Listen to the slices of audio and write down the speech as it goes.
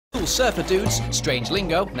cool surfer dudes, strange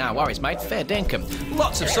lingo, now worries mate, fair dinkum,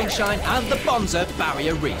 lots of sunshine and the Bonza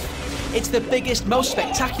Barrier Reef. It's the biggest, most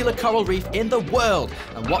spectacular coral reef in the world,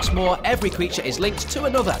 and what's more, every creature is linked to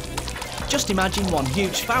another. Just imagine one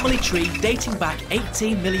huge family tree dating back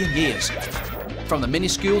 18 million years. From the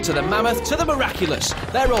minuscule to the mammoth to the miraculous,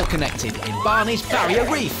 they're all connected in Barney's Barrier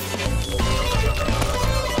Reef.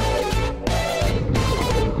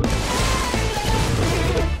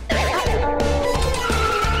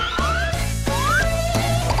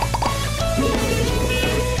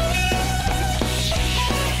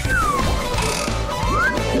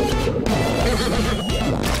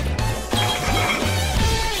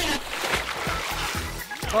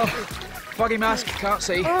 Oh, foggy mask, can't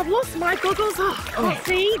see. Oh, I've lost my goggles. Can't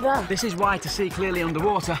see either. This is why to see clearly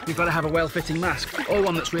underwater, you've got to have a well-fitting mask, or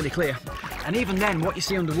one that's really clear. And even then, what you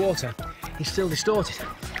see underwater is still distorted.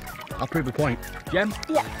 I'll prove a point. Gem?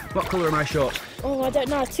 Yeah. What colour are my shorts? Oh, I don't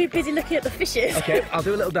know. I was too busy looking at the fishes. OK, I'll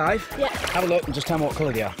do a little dive. Yeah. Have a look and just tell me what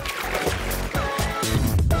colour they are.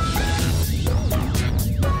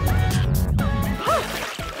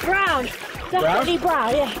 Brown. Definitely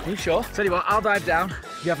brown, yeah. Are you sure? Tell you what, I'll dive down,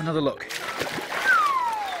 you have another look.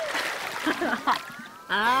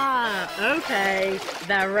 Ah, OK.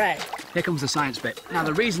 They're red. Here comes the science bit. Now,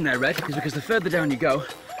 the reason they're red is because the further down you go,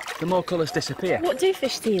 the more colours disappear. What do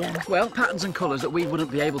fish see then? Well, patterns and colours that we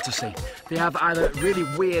wouldn't be able to see. They have either really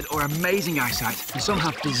weird or amazing eyesight, and some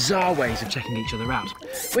have bizarre ways of checking each other out.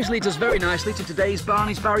 Which leads us very nicely to today's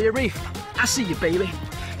Barney's Barrier Reef. I see you, Bailey,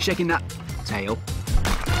 shaking that tail.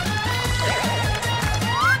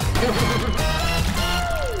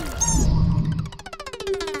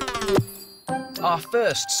 Our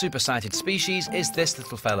first super-sighted species is this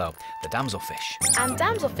little fellow, the damselfish. And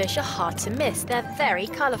damselfish are hard to miss. They're very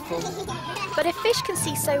colourful. But if fish can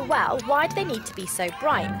see so well, why do they need to be so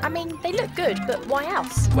bright? I mean, they look good, but why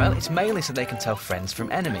else? Well, it's mainly so they can tell friends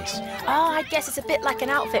from enemies. Oh, I guess it's a bit like an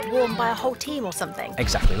outfit worn by a whole team or something.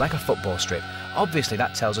 Exactly, like a football strip. Obviously,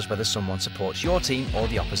 that tells us whether someone supports your team or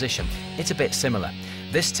the opposition. It's a bit similar.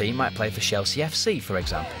 This team might play for Chelsea FC, for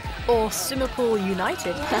example. Or Summerpool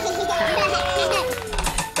United.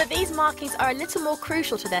 But these markings are a little more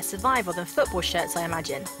crucial to their survival than football shirts, I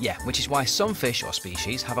imagine. Yeah, which is why some fish or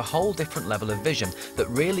species have a whole different level of vision that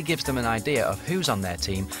really gives them an idea of who's on their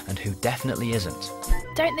team and who definitely isn't.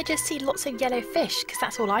 Don't they just see lots of yellow fish? Because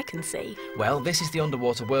that's all I can see. Well, this is the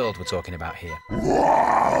underwater world we're talking about here.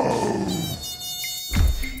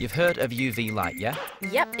 You've heard of UV light, yeah?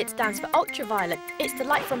 Yep, it stands for ultraviolet. It's the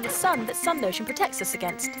light from the sun that sun lotion protects us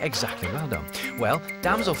against. Exactly, well done. Well,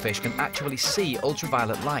 damselfish can actually see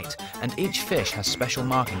ultraviolet light, and each fish has special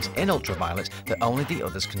markings in ultraviolet that only the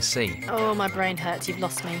others can see. Oh, my brain hurts. You've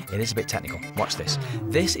lost me. It is a bit technical. Watch this.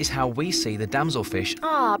 This is how we see the damselfish.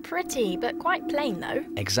 Ah, pretty, but quite plain, though.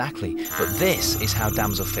 Exactly. But this is how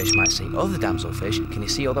damselfish might see other damselfish. Can you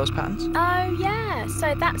see all those patterns? Oh, yeah.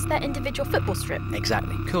 So that's their individual football strip.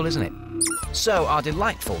 Exactly. Cool, isn't it? So our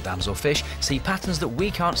delightful damselfish see patterns that we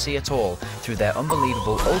can't see at all through their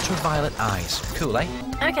unbelievable ultraviolet eyes. Cool, eh?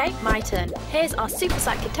 OK, my turn. Here's our super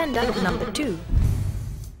sight contender, number 2.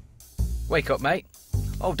 Wake up, mate.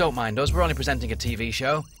 Oh, don't mind us. We're only presenting a TV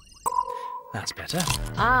show. That's better.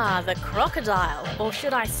 Ah, the crocodile. Or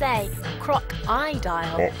should I say,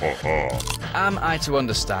 croc-eye-dial. Am I to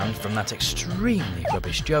understand from that extremely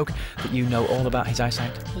rubbish joke that you know all about his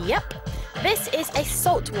eyesight? Yep. This is a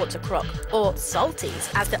saltwater croc, or salties,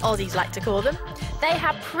 as the Aussies like to call them. They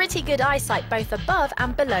have pretty good eyesight both above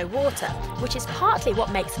and below water, which is partly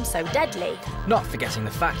what makes them so deadly. Not forgetting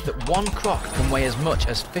the fact that one croc can weigh as much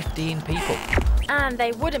as 15 people. And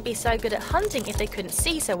they wouldn't be so good at hunting if they couldn't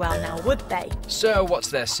see so well now, would they? So what's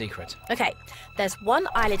their secret? OK, there's one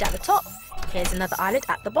eyelid at the top, here's another eyelid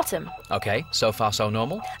at the bottom. OK, so far so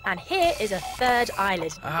normal. And here is a third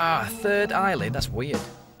eyelid. Ah, a third eyelid, that's weird.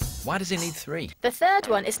 Why does he need 3? The third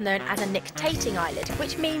one is known as a nictating eyelid,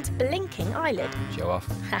 which means blinking eyelid. Show off.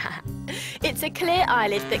 It's a clear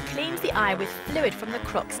eyelid that cleans the eye with fluid from the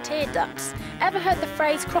croc's tear ducts. Ever heard the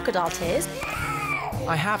phrase crocodile tears?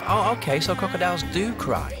 I have. Oh, OK, so crocodiles do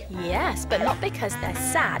cry. Yes, but not because they're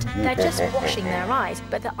sad. They're just washing their eyes.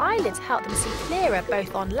 But the eyelids help them see clearer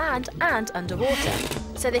both on land and underwater.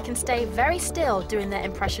 So they can stay very still doing their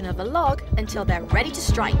impression of a log until they're ready to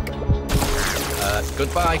strike.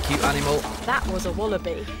 Goodbye, cute animal. That was a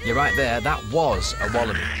wallaby. You're right there, that was a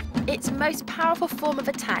wallaby. Its most powerful form of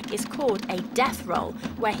attack is called a death roll,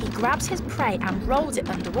 where he grabs his prey and rolls it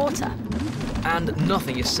underwater. And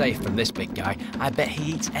nothing is safe from this big guy. I bet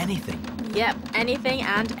he eats anything. Yep, anything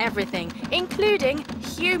and everything, including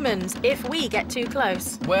humans if we get too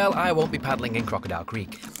close. Well, I won't be paddling in Crocodile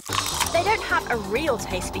Creek. They don't have a real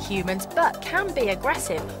taste for humans, but can be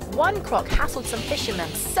aggressive. One croc hassled some fishermen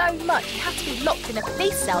so much he had to be locked in a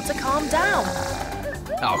police cell to calm down.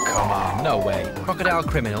 Oh, come on, no way. Crocodile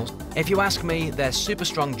criminals. If you ask me, their super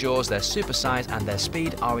strong jaws, their super size and their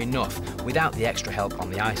speed are enough without the extra help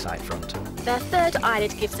on the eyesight front. Their third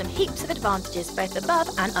eyelid gives them heaps of advantages both above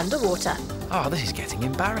and underwater. Oh, this is getting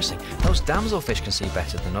embarrassing. Those damselfish can see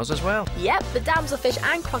better than us as well. Yep, the damselfish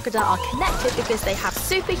and crocodile are connected because they have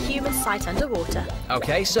superhuman sight underwater.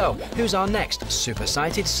 Okay, so who's our next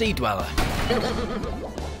super-sighted sea dweller?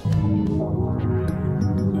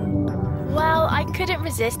 Well, I couldn't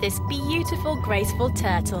resist this beautiful, graceful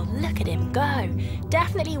turtle. Look at him go.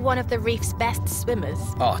 Definitely one of the reef's best swimmers.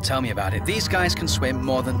 Oh, tell me about it. These guys can swim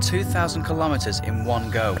more than 2,000 kilometres in one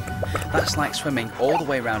go. That's like swimming all the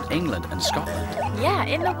way around England and Scotland. Yeah,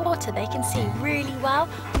 in the water they can see really well,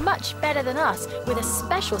 much better than us, with a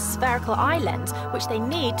special spherical eye lens, which they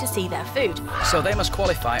need to see their food. So they must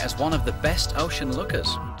qualify as one of the best ocean lookers.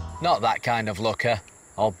 Not that kind of looker,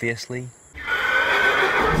 obviously.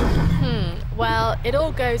 Well, it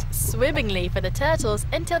all goes swimmingly for the turtles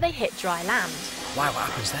until they hit dry land. Why, what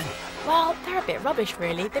happens then? Well, they're a bit rubbish,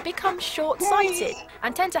 really. They become short-sighted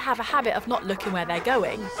and tend to have a habit of not looking where they're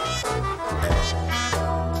going.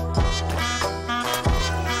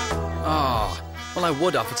 Oh, well, I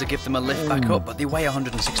would offer to give them a lift back up, but they weigh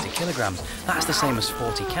 160 kilograms. That's the same as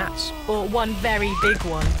 40 cats. Or one very big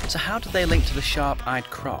one. So how do they link to the sharp-eyed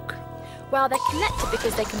croc? Well, they're connected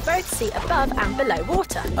because they can both see above and below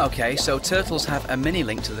water. Okay, so turtles have a mini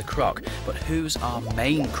link to the croc, but who's our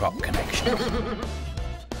main croc connection?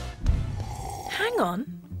 Hang on,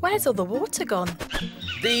 where's all the water gone?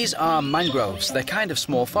 These are mangroves. They're kind of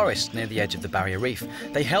small forests near the edge of the barrier reef.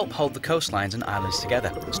 They help hold the coastlines and islands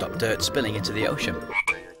together and stop dirt spilling into the ocean.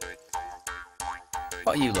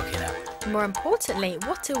 What are you looking at? More importantly,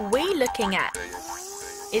 what are we looking at?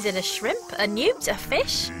 Is it a shrimp, a newt, a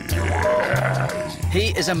fish?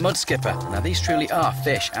 He is a mud skipper. Now, these truly are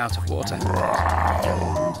fish out of water.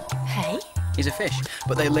 Hey? He's a fish,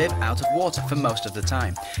 but they live out of water for most of the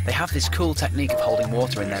time. They have this cool technique of holding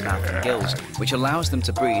water in their mouth and gills, which allows them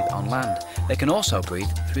to breathe on land. They can also breathe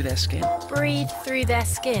through their skin. Breathe through their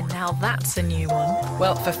skin. Now that's a new one.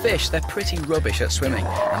 Well, for fish, they're pretty rubbish at swimming,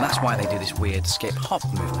 and that's why they do this weird skip-hop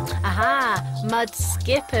movement. Aha! Mud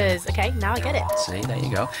skippers. Okay, now I get it. See, there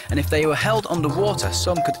you go. And if they were held underwater,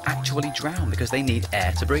 some could actually drown because they need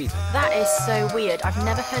air to breathe. That is so weird. I've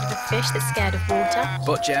never heard of a fish that's scared of water.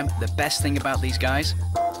 But, Gem, the best thing about these guys,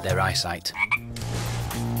 their eyesight.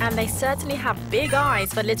 And they certainly have big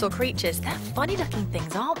eyes for little creatures. They're funny-looking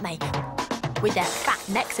things, aren't they? With their fat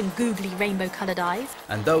necks and googly rainbow-coloured eyes.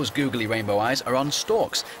 And those googly rainbow eyes are on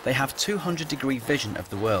stalks. They have 200-degree vision of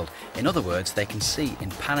the world. In other words, they can see in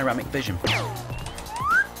panoramic vision.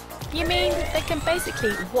 You mean they can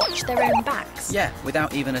basically watch their own backs? Yeah,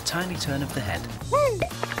 without even a tiny turn of the head.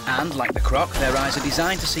 And like the croc, their eyes are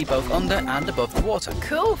designed to see both under and above the water.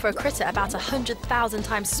 Cool for a critter about 100,000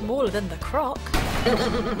 times smaller than the croc.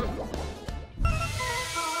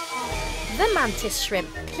 The mantis shrimp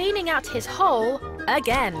cleaning out his hole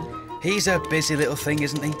again. He's a busy little thing,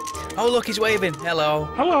 isn't he? Oh, look, he's waving. Hello.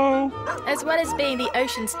 Hello. As well as being the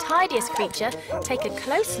ocean's tidiest creature, take a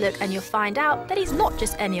close look and you'll find out that he's not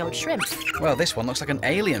just any old shrimp. Well, this one looks like an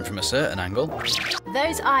alien from a certain angle.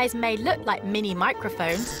 Those eyes may look like mini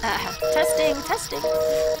microphones. Testing, testing.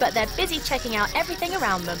 But they're busy checking out everything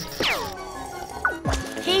around them.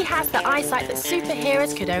 He has the eyesight that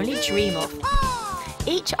superheroes could only dream of.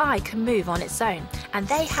 Each eye can move on its own, and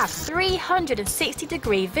they have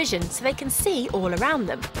 360-degree vision so they can see all around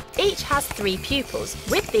them. Each has 3 pupils.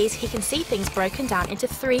 With these, he can see things broken down into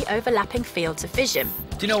 3 overlapping fields of vision.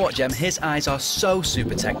 Do you know what, Gem? His eyes are so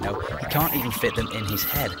super techno, he can't even fit them in his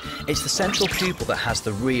head. It's the central pupil that has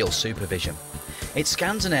the real supervision. It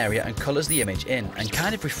scans an area and colours the image in and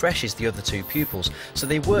kind of refreshes the other 2 pupils, so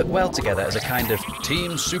they work well together as a kind of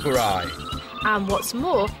team super eye. And what's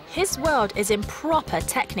more, his world is in proper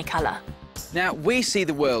Technicolor. Now, we see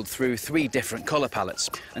the world through 3 different colour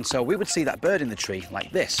palettes, and so we would see that bird in the tree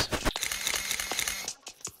like this.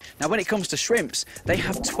 Now, when it comes to shrimps, they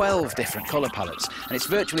have 12 different colour palettes, and it's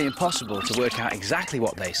virtually impossible to work out exactly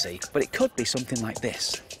what they see, but it could be something like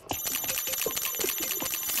this.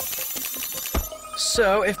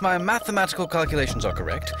 So, if my mathematical calculations are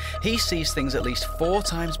correct, he sees things at least 4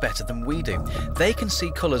 times better than we do. They can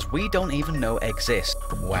see colours we don't even know exist.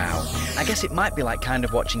 Wow. I guess it might be like kind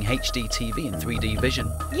of watching HD TV in 3D vision.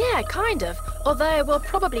 Yeah, kind of. Although we'll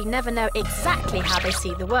probably never know exactly how they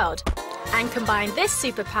see the world. And combine this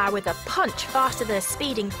superpower with a punch faster than a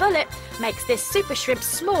speeding bullet makes this super shrimp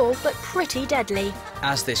small but pretty deadly.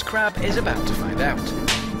 As this crab is about to find out.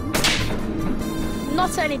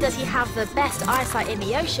 Not only does he have the best eyesight in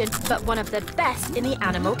the ocean, but one of the best in the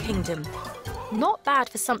animal kingdom. Not bad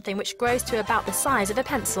for something which grows to about the size of a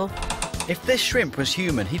pencil. If this shrimp was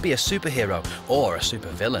human, he'd be a superhero or a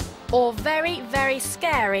supervillain. Or very, very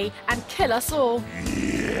scary and kill us all.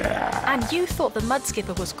 Yeah. And you thought the mud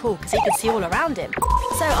skipper was cool because he could see all around him.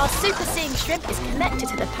 So our super seeing shrimp is connected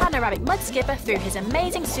to the panoramic mud skipper through his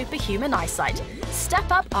amazing superhuman eyesight. Step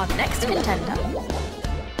up our next contender.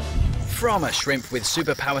 From a shrimp with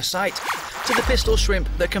superpower sight to the pistol shrimp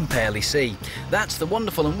that can barely see. That's the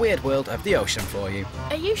wonderful and weird world of the ocean for you.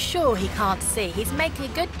 Are you sure he can't see? He's making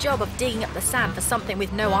a good job of digging up the sand for something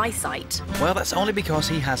with no eyesight. Well, that's only because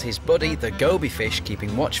he has his buddy, the goby fish,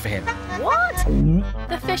 keeping watch for him. What?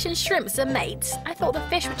 The fish and shrimps are mates? I thought the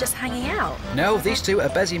fish were just hanging out. No, these two are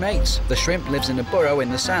busy mates. The shrimp lives in a burrow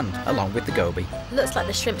in the sand, along with the goby. Looks like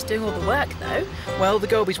the shrimp's doing all the work, though. Well, the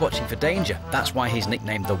goby's watching for danger. That's why he's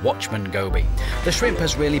nicknamed the Watchman Goby. The shrimp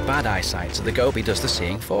has really bad eyesight, so the goby does the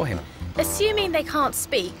seeing for him. Assuming they can't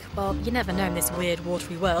speak, well, you never know in this weird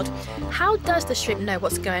watery world, how does the shrimp know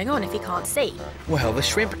what's going on if he can't see? Well, the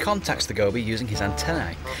shrimp contacts the goby using his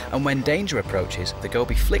antennae, and when danger approaches, the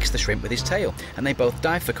goby flicks the shrimp with his tail, and they both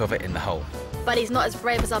dive for cover in the hole. But he's not as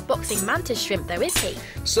brave as our boxing mantis shrimp, though, is he?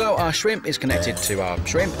 So our shrimp is connected to our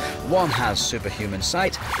shrimp. One has superhuman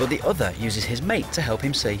sight, but the other uses his mate to help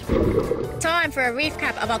him see. Time for a reef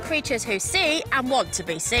cap of our creatures who see and want to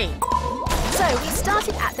be seen. So we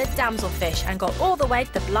started at the damselfish and got all the way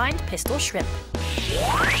to the blind pistol shrimp.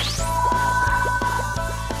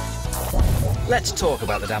 Let's talk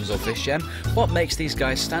about the damselfish, Gem. What makes these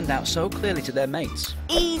guys stand out so clearly to their mates?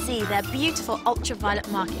 Easy, they're beautiful ultraviolet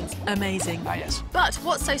markings. Amazing. Ah, yes. But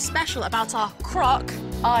what's so special about our croc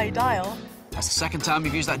eye dial? That's the second time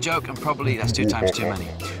you've used that joke, and probably that's 2 times too many.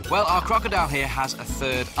 Well, our crocodile here has a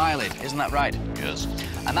third eyelid, isn't that right? Yes.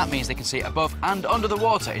 And that means they can see above and under the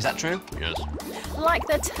water, is that true? Yes. Like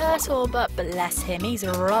the turtle, but bless him, he's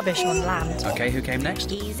rubbish on land. Okay, who came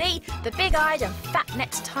next? Easy, the big-eyed and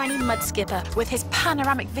fat-necked tiny mud skipper with his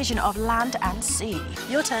panoramic vision of land and sea.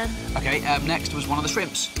 Your turn. Okay, next was one of the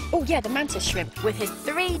shrimps. Oh yeah, the mantis shrimp. With his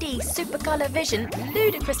 3D supercolour vision,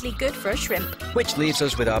 ludicrously good for a shrimp. Which leaves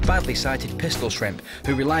us with our badly sighted pistol shrimp,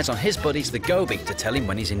 who relies on his buddies, the goby, to tell him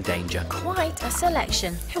when he's in danger. Quite a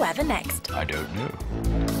selection. Whoever next? I don't know.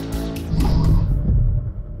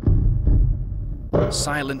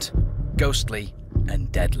 Silent, ghostly,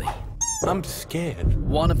 and deadly. I'm scared.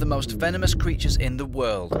 One of the most venomous creatures in the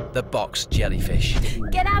world, the box jellyfish.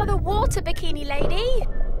 Get out of the water, bikini lady!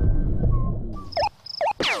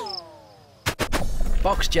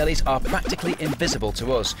 Box jellies are practically invisible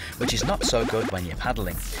to us, which is not so good when you're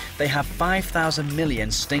paddling. They have 5,000 million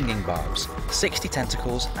stinging barbs, 60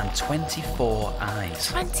 tentacles, and 24 eyes.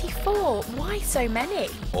 24? Why so many?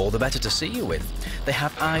 All the better to see you with. They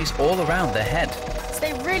have eyes all around their head. So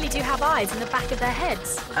they really do have eyes in the back of their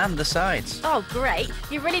heads. And the sides. Oh, great.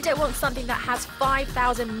 You really don't want something that has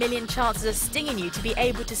 5,000 million chances of stinging you to be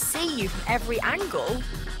able to see you from every angle.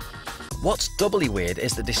 What's doubly weird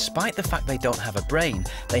is that despite the fact they don't have a brain,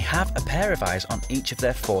 they have a pair of eyes on each of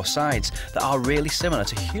their 4 sides that are really similar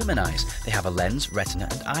to human eyes. They have a lens, retina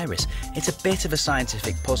and iris. It's a bit of a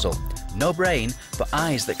scientific puzzle. No brain, but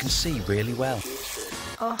eyes that can see really well.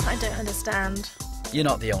 Oh, I don't understand. You're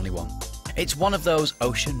not the only one. It's one of those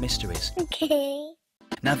ocean mysteries. Okay.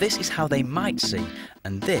 Now this is how they might see,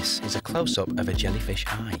 and this is a close-up of a jellyfish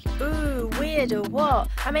eye. Ooh, weird or what?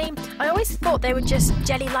 I mean, I always thought they were just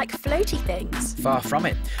jelly-like floaty things. Far from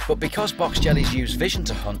it, but because box jellies use vision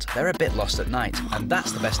to hunt, they're a bit lost at night, and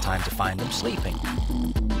that's the best time to find them sleeping.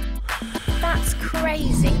 That's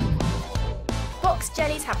crazy. Box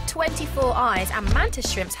jellies have 24 eyes and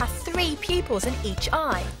mantis shrimps have 3 pupils in each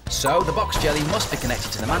eye. So the box jelly must be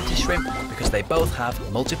connected to the mantis shrimp because they both have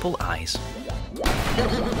multiple eyes.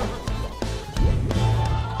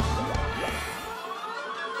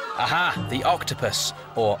 Aha, the octopus,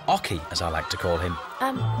 or Ocky as I like to call him.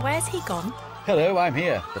 Where's he gone? Hello, I'm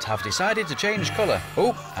here, but have decided to change colour.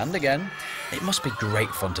 Oh, and again. It must be great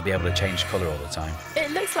fun to be able to change colour all the time.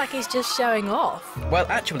 It looks like he's just showing off. Well,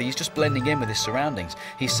 actually, he's just blending in with his surroundings.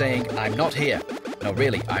 He's saying, I'm not here. No,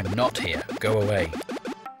 really, I'm not here. Go away.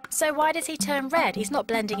 So why does he turn red? He's not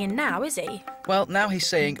blending in now, is he? Well, now he's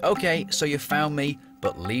saying, OK, so you found me,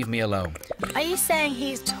 but leave me alone. Are you saying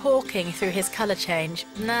he's talking through his colour change?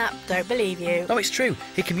 Nah, don't believe you. No, it's true.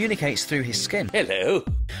 He communicates through his skin. Hello.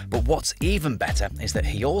 But what's even better is that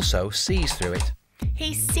he also sees through it.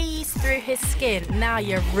 He sees through his skin. Now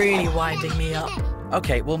you're really winding me up.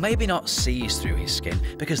 Okay, well maybe not sees through his skin,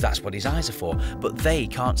 because that's what his eyes are for, but they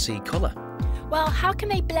can't see colour. Well, how can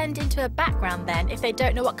they blend into a background then if they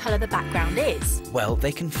don't know what colour the background is? Well,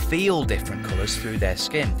 they can feel different colours through their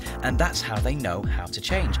skin, and that's how they know how to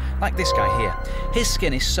change. Like this guy here. His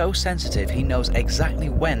skin is so sensitive he knows exactly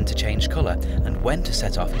when to change colour and when to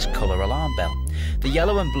set off his colour alarm bell. The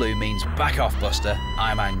yellow and blue means back off, Buster,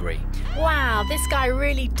 I'm angry. Wow, this guy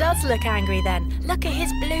really does look angry then. Look at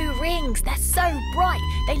his blue rings. They're so bright.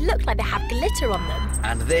 They look like they have glitter on them.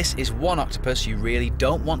 And this is one octopus you really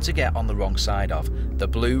don't want to get on the wrong side of. The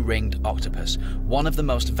blue-ringed octopus, one of the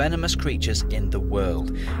most venomous creatures in the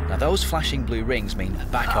world. Now those flashing blue rings mean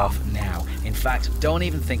back off now. In fact, don't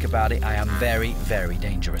even think about it, I am very, very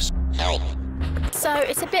dangerous. So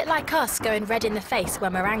it's a bit like us going red in the face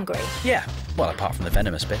when we're angry. Yeah, well apart from the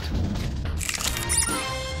venomous bit.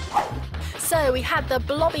 So we had the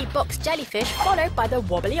blobby box jellyfish followed by the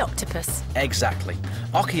wobbly octopus. Exactly.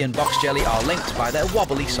 Ockie and box jelly are linked by their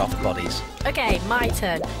wobbly soft bodies. Okay, my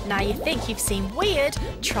turn. Now you think you've seen weird?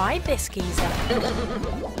 Try this geezer.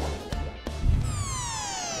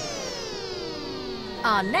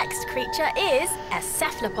 Our next creature is a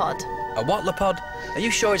cephalopod. A what lepod? Are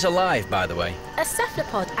you sure it's alive, by the way? A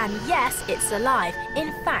cephalopod, and yes, it's alive.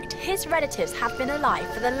 In fact, his relatives have been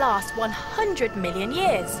alive for the last 100 million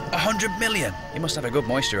years. 100 million? You must have a good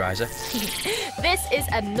moisturiser. This is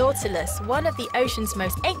a nautilus, one of the ocean's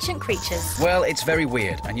most ancient creatures. Well, it's very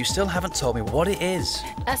weird, and you still haven't told me what it is.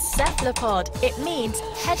 A cephalopod. It means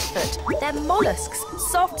headfoot. They're mollusks,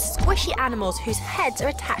 soft, squishy animals whose heads are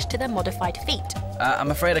attached to their modified feet.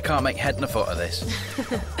 I'm afraid I can't make head and a foot of this.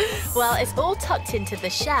 Well, it's all tucked into the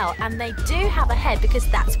shell, and they do have a head because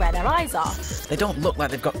that's where their eyes are. They don't look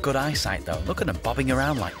like they've got good eyesight, though. Look at them bobbing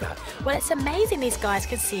around like that. Well, it's amazing these guys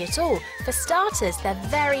can see it all. For starters, they're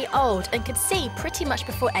very old and could see pretty much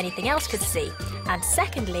before anything else could see. And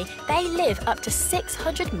secondly, they live up to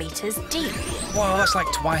 600 metres deep. Wow, that's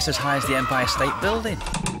like twice as high as the Empire State Building.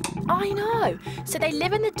 I know. So they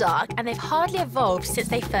live in the dark and they've hardly evolved since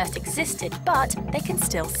they first existed, but they can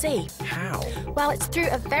still see. How? Well, it's through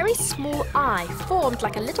a very small eye formed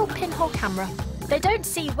like a little pinhole camera. They don't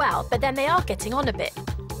see well, but then they are getting on a bit.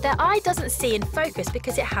 Their eye doesn't see in focus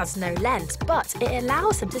because it has no lens, but it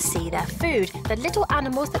allows them to see their food, the little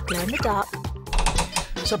animals that glow in the dark.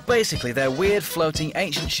 So basically, they're weird floating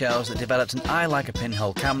ancient shells that developed an eye like a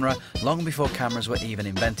pinhole camera long before cameras were even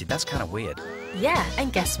invented. That's kind of weird. Yeah,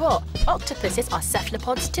 and guess what? Octopuses are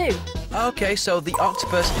cephalopods too. Okay, so the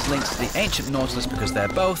octopus is linked to the ancient nautilus because they're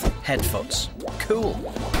both headfoots. Cool.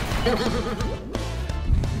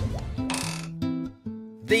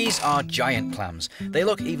 These are giant clams. They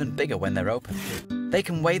look even bigger when they're open. They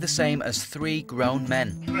can weigh the same as 3 grown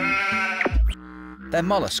men. They're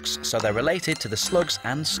mollusks, so they're related to the slugs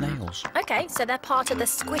and snails. Okay, so they're part of the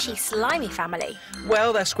squishy, slimy family.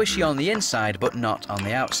 Well, they're squishy on the inside, but not on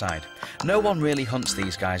the outside. No one really hunts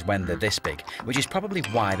these guys when they're this big, which is probably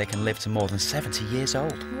why they can live to more than 70 years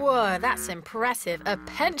old. Whoa, that's impressive. A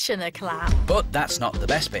pensioner clam. But that's not the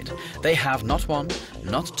best bit. They have not 1,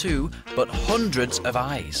 not 2, but hundreds of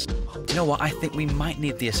eyes. Do you know what? I think we might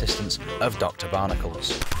need the assistance of Dr.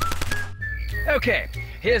 Barnacles. Okay,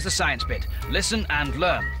 here's the science bit. Listen and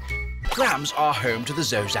learn. Clams are home to the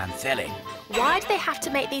zooxanthellae. Why do they have to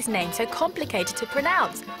make these names so complicated to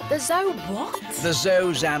pronounce? The what? The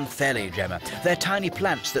zooxanthellae, Gemma. They're tiny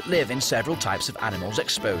plants that live in several types of animals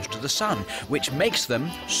exposed to the sun, which makes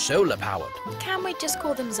them solar-powered. Can we just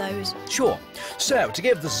call them zoos? Sure. So, to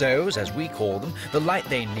give the zoos, as we call them, the light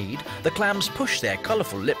they need, the clams push their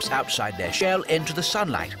colourful lips outside their shell into the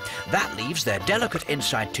sunlight. That leaves their delicate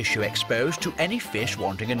inside tissue exposed to any fish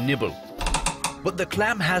wanting a nibble. But the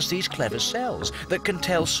clam has these clever cells that can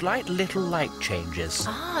tell slight little light changes.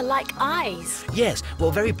 Ah, like eyes. Yes, well,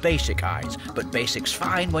 very basic eyes, but basic's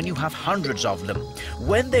fine when you have hundreds of them.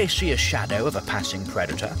 When they see a shadow of a passing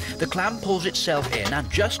predator, the clam pulls itself in and,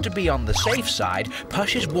 just to be on the safe side,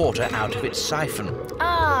 pushes water out of its siphon.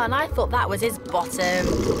 Ah, and I thought that was his bottom.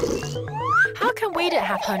 How come we don't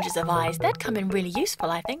have hundreds of eyes? They'd come in really useful,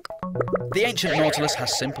 I think. The ancient nautilus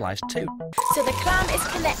has simple eyes too. So the clam is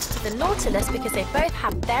connected to the nautilus because they both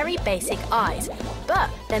have very basic eyes. But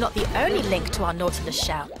they're not the only link to our nautilus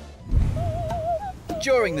shell.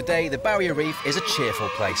 During the day, the barrier reef is a cheerful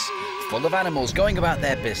place, full of animals going about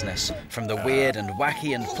their business, from the weird and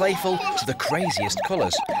wacky and playful to the craziest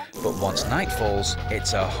colours. But once night falls,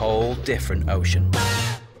 it's a whole different ocean.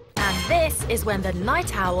 And This is when the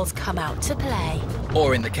night owls come out to play.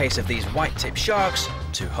 Or in the case of these white-tip sharks,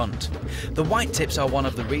 to hunt. The white-tips are one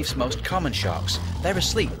of the reef's most common sharks. They're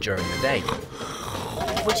asleep during the day.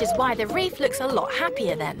 Which is why the reef looks a lot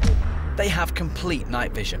happier then. They have complete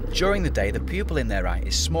night vision. During the day, the pupil in their eye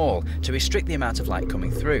is small to restrict the amount of light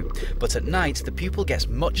coming through. But at night, the pupil gets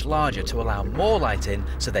much larger to allow more light in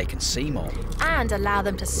so they can see more. And allow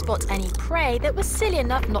them to spot any prey that was silly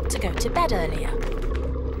enough not to go to bed earlier.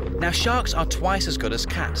 Now, sharks are twice as good as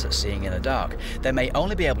cats at seeing in the dark. They may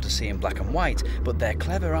only be able to see in black and white, but their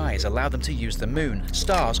clever eyes allow them to use the moon,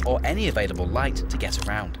 stars, or any available light to get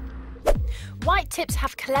around. White-tips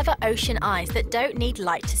have clever ocean eyes that don't need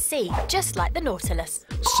light to see, just like the Nautilus.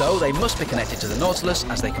 So they must be connected to the Nautilus,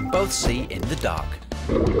 as they can both see in the dark.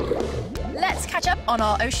 Let's catch up on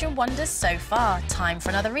our ocean wonders so far. Time for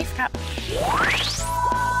another reef cap.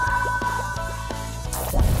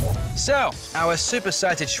 So, our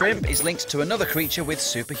super-sighted shrimp is linked to another creature with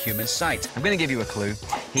superhuman sight. I'm going to give you a clue.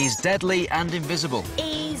 He's deadly and invisible.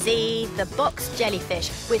 Easy, the box jellyfish,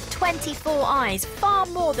 with 24 eyes, far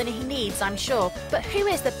more than he needs, I'm sure. But who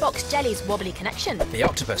is the box jelly's wobbly connection? The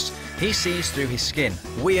octopus. He sees through his skin.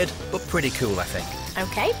 Weird, but pretty cool, I think.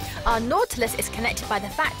 OK, our Nautilus is connected by the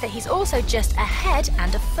fact that he's also just a head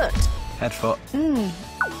and a foot. Head foot.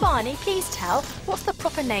 Barney, please tell, what's the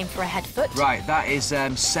proper name for a head foot? Right, that is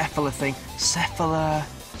cephala thing. Cephala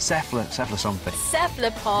something.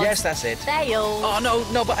 Cephalopod. Yes, that's it. Fail. Oh,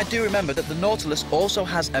 no, but I do remember that the Nautilus also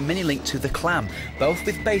has a mini-link to the clam, both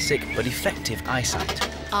with basic but effective eyesight.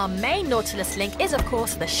 Our main Nautilus link is, of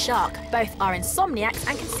course, the shark. Both are insomniacs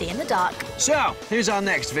and can see in the dark. So, who's our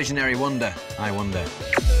next visionary wonder? I wonder.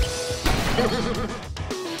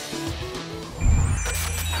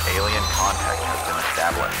 Alien contact has been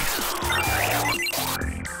established.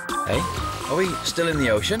 Hey, are we still in the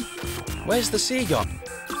ocean? Where's the sea gone?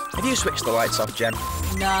 Have you switched the lights off, Gem?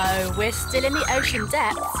 No, we're still in the ocean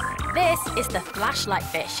depths. This is the flashlight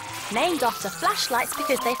fish, named after flashlights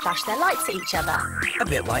because they flash their lights at each other. A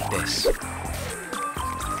bit like this.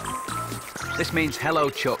 This means hello,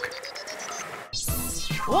 Chuck.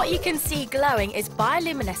 What you can see glowing is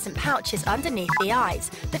bioluminescent pouches underneath the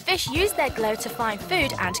eyes. The fish use their glow to find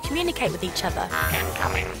food and communicate with each other.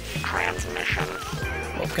 Incoming transmission.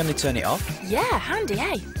 Well, can they turn it off? Yeah, handy,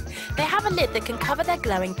 eh? They have a lid that can cover their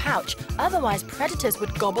glowing pouch, otherwise predators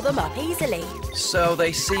would gobble them up easily. So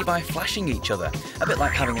they see by flashing each other, a bit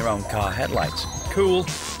like having your own car headlights. Cool.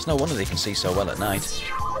 It's no wonder they can see so well at night.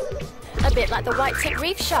 A bit like the white-tip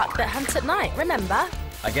reef shark that hunt at night, remember?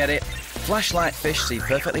 I get it. Flashlight fish see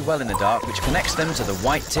perfectly well in the dark, which connects them to the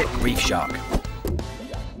white-tip reef shark.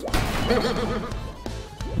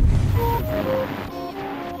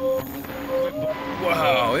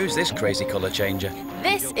 Wow, who's this crazy colour changer?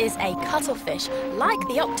 This is a cuttlefish. Like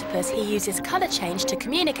the octopus, he uses colour change to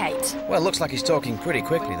communicate. Well, looks like he's talking pretty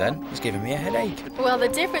quickly then. He's giving me a headache. Well, the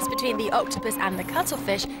difference between the octopus and the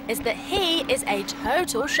cuttlefish is that he is a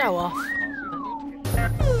total show-off.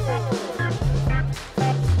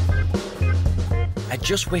 I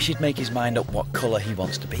just wish he'd make his mind up what colour he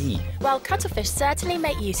wants to be. Well, cuttlefish certainly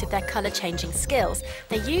make use of their colour-changing skills.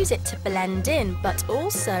 They use it to blend in, but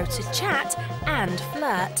also to chat and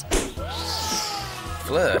flirt.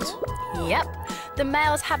 Flirt? Yep. The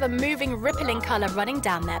males have a moving, rippling colour running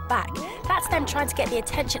down their back. That's them trying to get the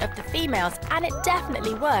attention of the females, and it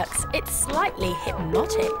definitely works. It's slightly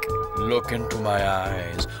hypnotic. Look into my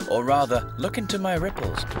eyes, or rather, look into my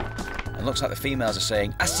ripples. It looks like the females are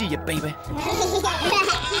saying, I see you, baby.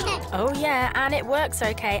 Oh yeah, and it works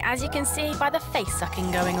okay, as you can see by the face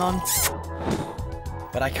sucking going on.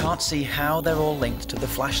 But I can't see how they're all linked to the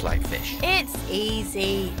flashlight fish. It's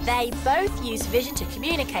easy. They both use vision to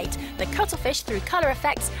communicate. The cuttlefish through colour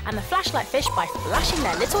effects and the flashlight fish by flashing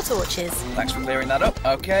their little torches. Thanks for clearing that up.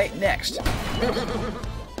 Okay, next.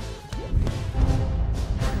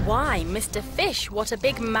 Why, Mr. Fish, what a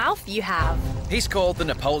big mouth you have. He's called the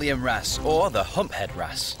Napoleon wrasse, or the humphead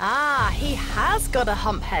wrasse. Ah, he has got a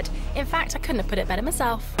hump head. In fact, I couldn't have put it better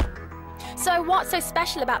myself. So what's so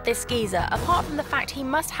special about this geezer, apart from the fact he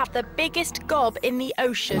must have the biggest gob in the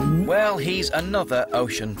ocean? Well, he's another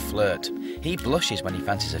ocean flirt. He blushes when he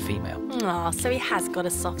fancies a female. Ah, so he has got a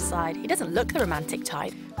soft side. He doesn't look the romantic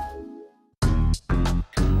type.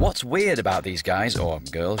 What's weird about these guys, or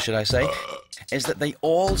girls should I say, is that they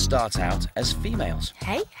all start out as females.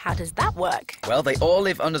 Hey, how does that work? Well, they all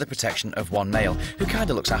live under the protection of one male, who kind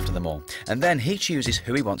of looks after them all. And then he chooses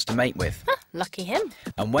who he wants to mate with. Huh, lucky him.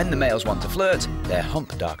 And when the males want to flirt, their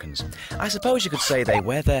hump darkens. I suppose you could say they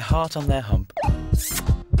wear their heart on their hump.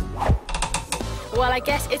 Well, I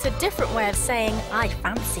guess it's a different way of saying, I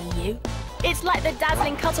fancy you. It's like the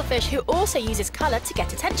dazzling cuttlefish who also uses colour to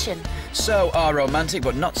get attention. So our romantic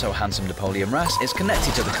but not so handsome Napoleon wrasse is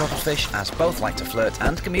connected to the cuttlefish, as both like to flirt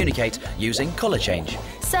and communicate using colour change.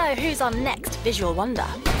 So who's our next visual wonder?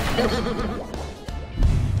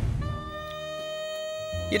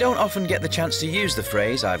 You don't often get the chance to use the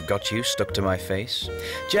phrase, "I've got you stuck to my face."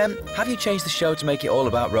 Gem, have you changed the show to make it all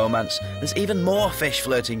about romance? There's even more fish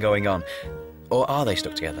flirting going on. Or are they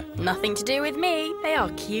stuck together? Nothing to do with me. They are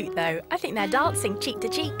cute though. I think they're dancing cheek to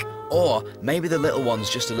cheek. Or maybe the little one's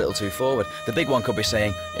just a little too forward. The big one could be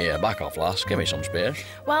saying, "Here, back off, lass, give me some space."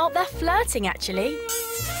 Well, they're flirting actually.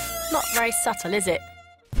 Not very subtle, is it?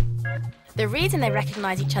 The reason they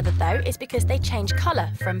recognise each other though is because they change colour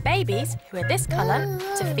from babies, who are this colour,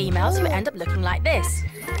 to females who end up looking like this.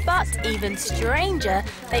 But even stranger,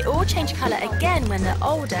 they all change colour again when they're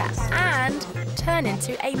older and turn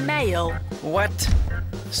into a male. What?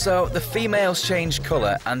 So the females change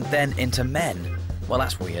colour and then into men? Well,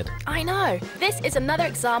 that's weird. I know. This is another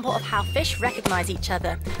example of how fish recognise each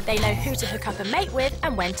other. They know who to hook up a mate with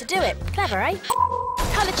and when to do it. Clever, eh?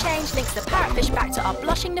 Colour change links the parrotfish back to our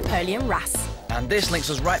blushing Napoleon wrasse. And this links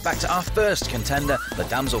us right back to our first contender, the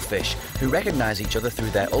damselfish, who recognise each other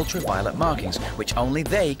through their ultraviolet markings, which only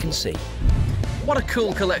they can see. What a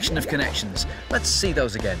cool collection of connections. Let's see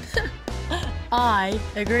those again. I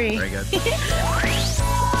agree. Very good.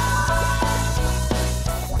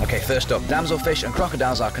 Okay, first up, damselfish and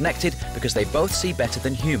crocodiles are connected because they both see better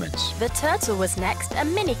than humans. The turtle was next, a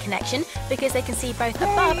mini connection, because they can see both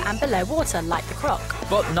above and below water, like the croc.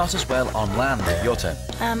 But not as well on land. Your turn.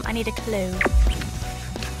 I need a clue.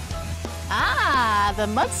 Ah, the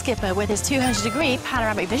mud skipper with his 200-degree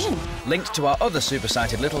panoramic vision. Linked to our other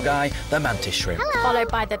super-sighted little guy, the mantis shrimp. Followed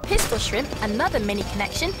by the pistol shrimp, another mini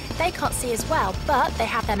connection. They can't see as well, but they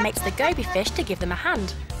have their mates the goby fish to give them a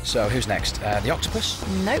hand. So who's next? The octopus?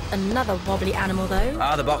 Nope, another wobbly animal though.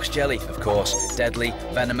 The box jelly, of course. Deadly,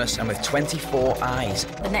 venomous, and with 24 eyes.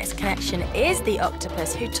 The next connection is the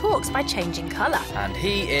octopus, who talks by changing colour. And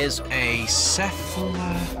he is A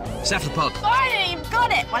cephalopod. Barney, you've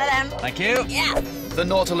got it. One of them. Thank you. Yeah. the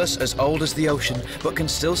nautilus, as old as the ocean, but can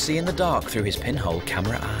still see in the dark through his pinhole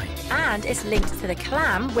camera eye. And it's linked to the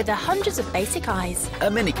clam with the hundreds of basic eyes. A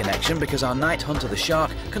mini connection because our night hunter, the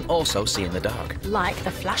shark, can also see in the dark. Like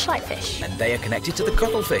the flashlight fish. And they are connected to the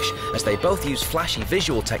cuttlefish, as they both use flashy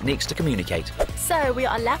visual techniques to communicate. So we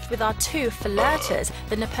are left with our two flirters,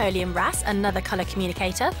 the Napoleon wrasse, another colour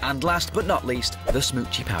communicator. And last but not least, the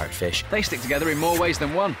smoochy parrotfish. They stick together in more ways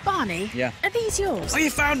than one. Barney? Yeah. Are these yours? Oh, you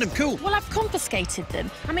found them, cool. Well, I've confiscated them.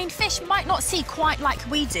 I mean, fish might not see quite like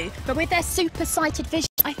we do, but with their super-sighted vision,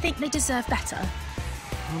 I think they deserve better.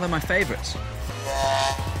 Well, they're my favourites.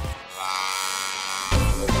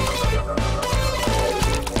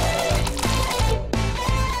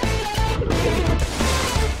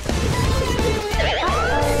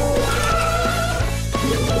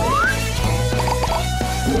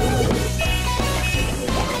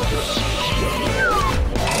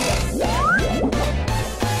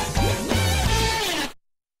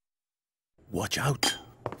 Watch out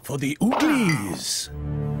for the ooglies.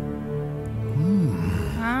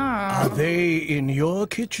 Are they in your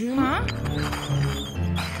kitchen?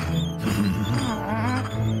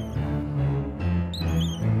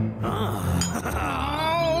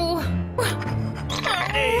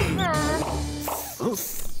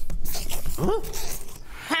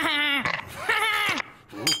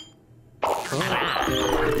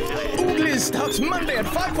 Ooglies starts Monday at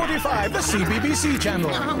 5:45, the CBBC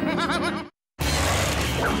channel.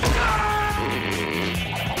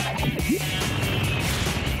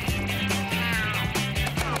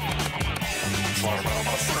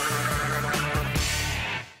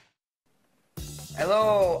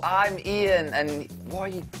 Hello, I'm Iain, and what are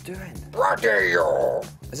you doing? What are you?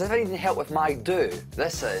 As if I need help with my do.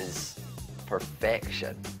 This is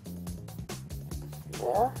perfection.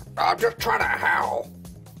 What? I'm just trying to help.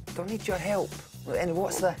 Don't need your help. And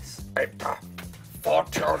what's this? It's a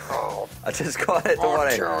fortune of I just got it, don't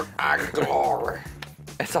worry. fortune and glory.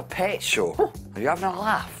 It's a pet show. Are you having a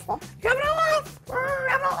laugh? You having a laugh? You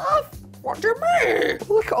having a laugh? What do you mean?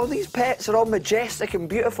 Look at all these pets, they're all majestic and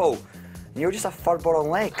beautiful. And you're just a furboard on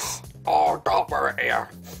legs. Oh, don't worry here.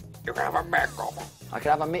 You can have a makeover. I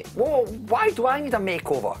can have a Whoa, why do I need a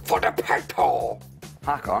makeover? For the pet hole.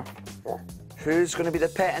 Hacker, who's going to be the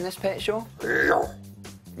pet in this pet show? You.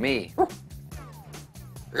 Me.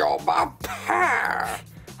 You're my pet.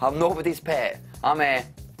 I'm nobody's pet. I'm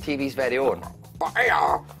TV's very own. But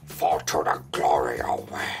here, fortune and glory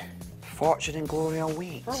away. Fortune and glory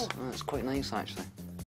awaits. Oh, that's quite nice, actually.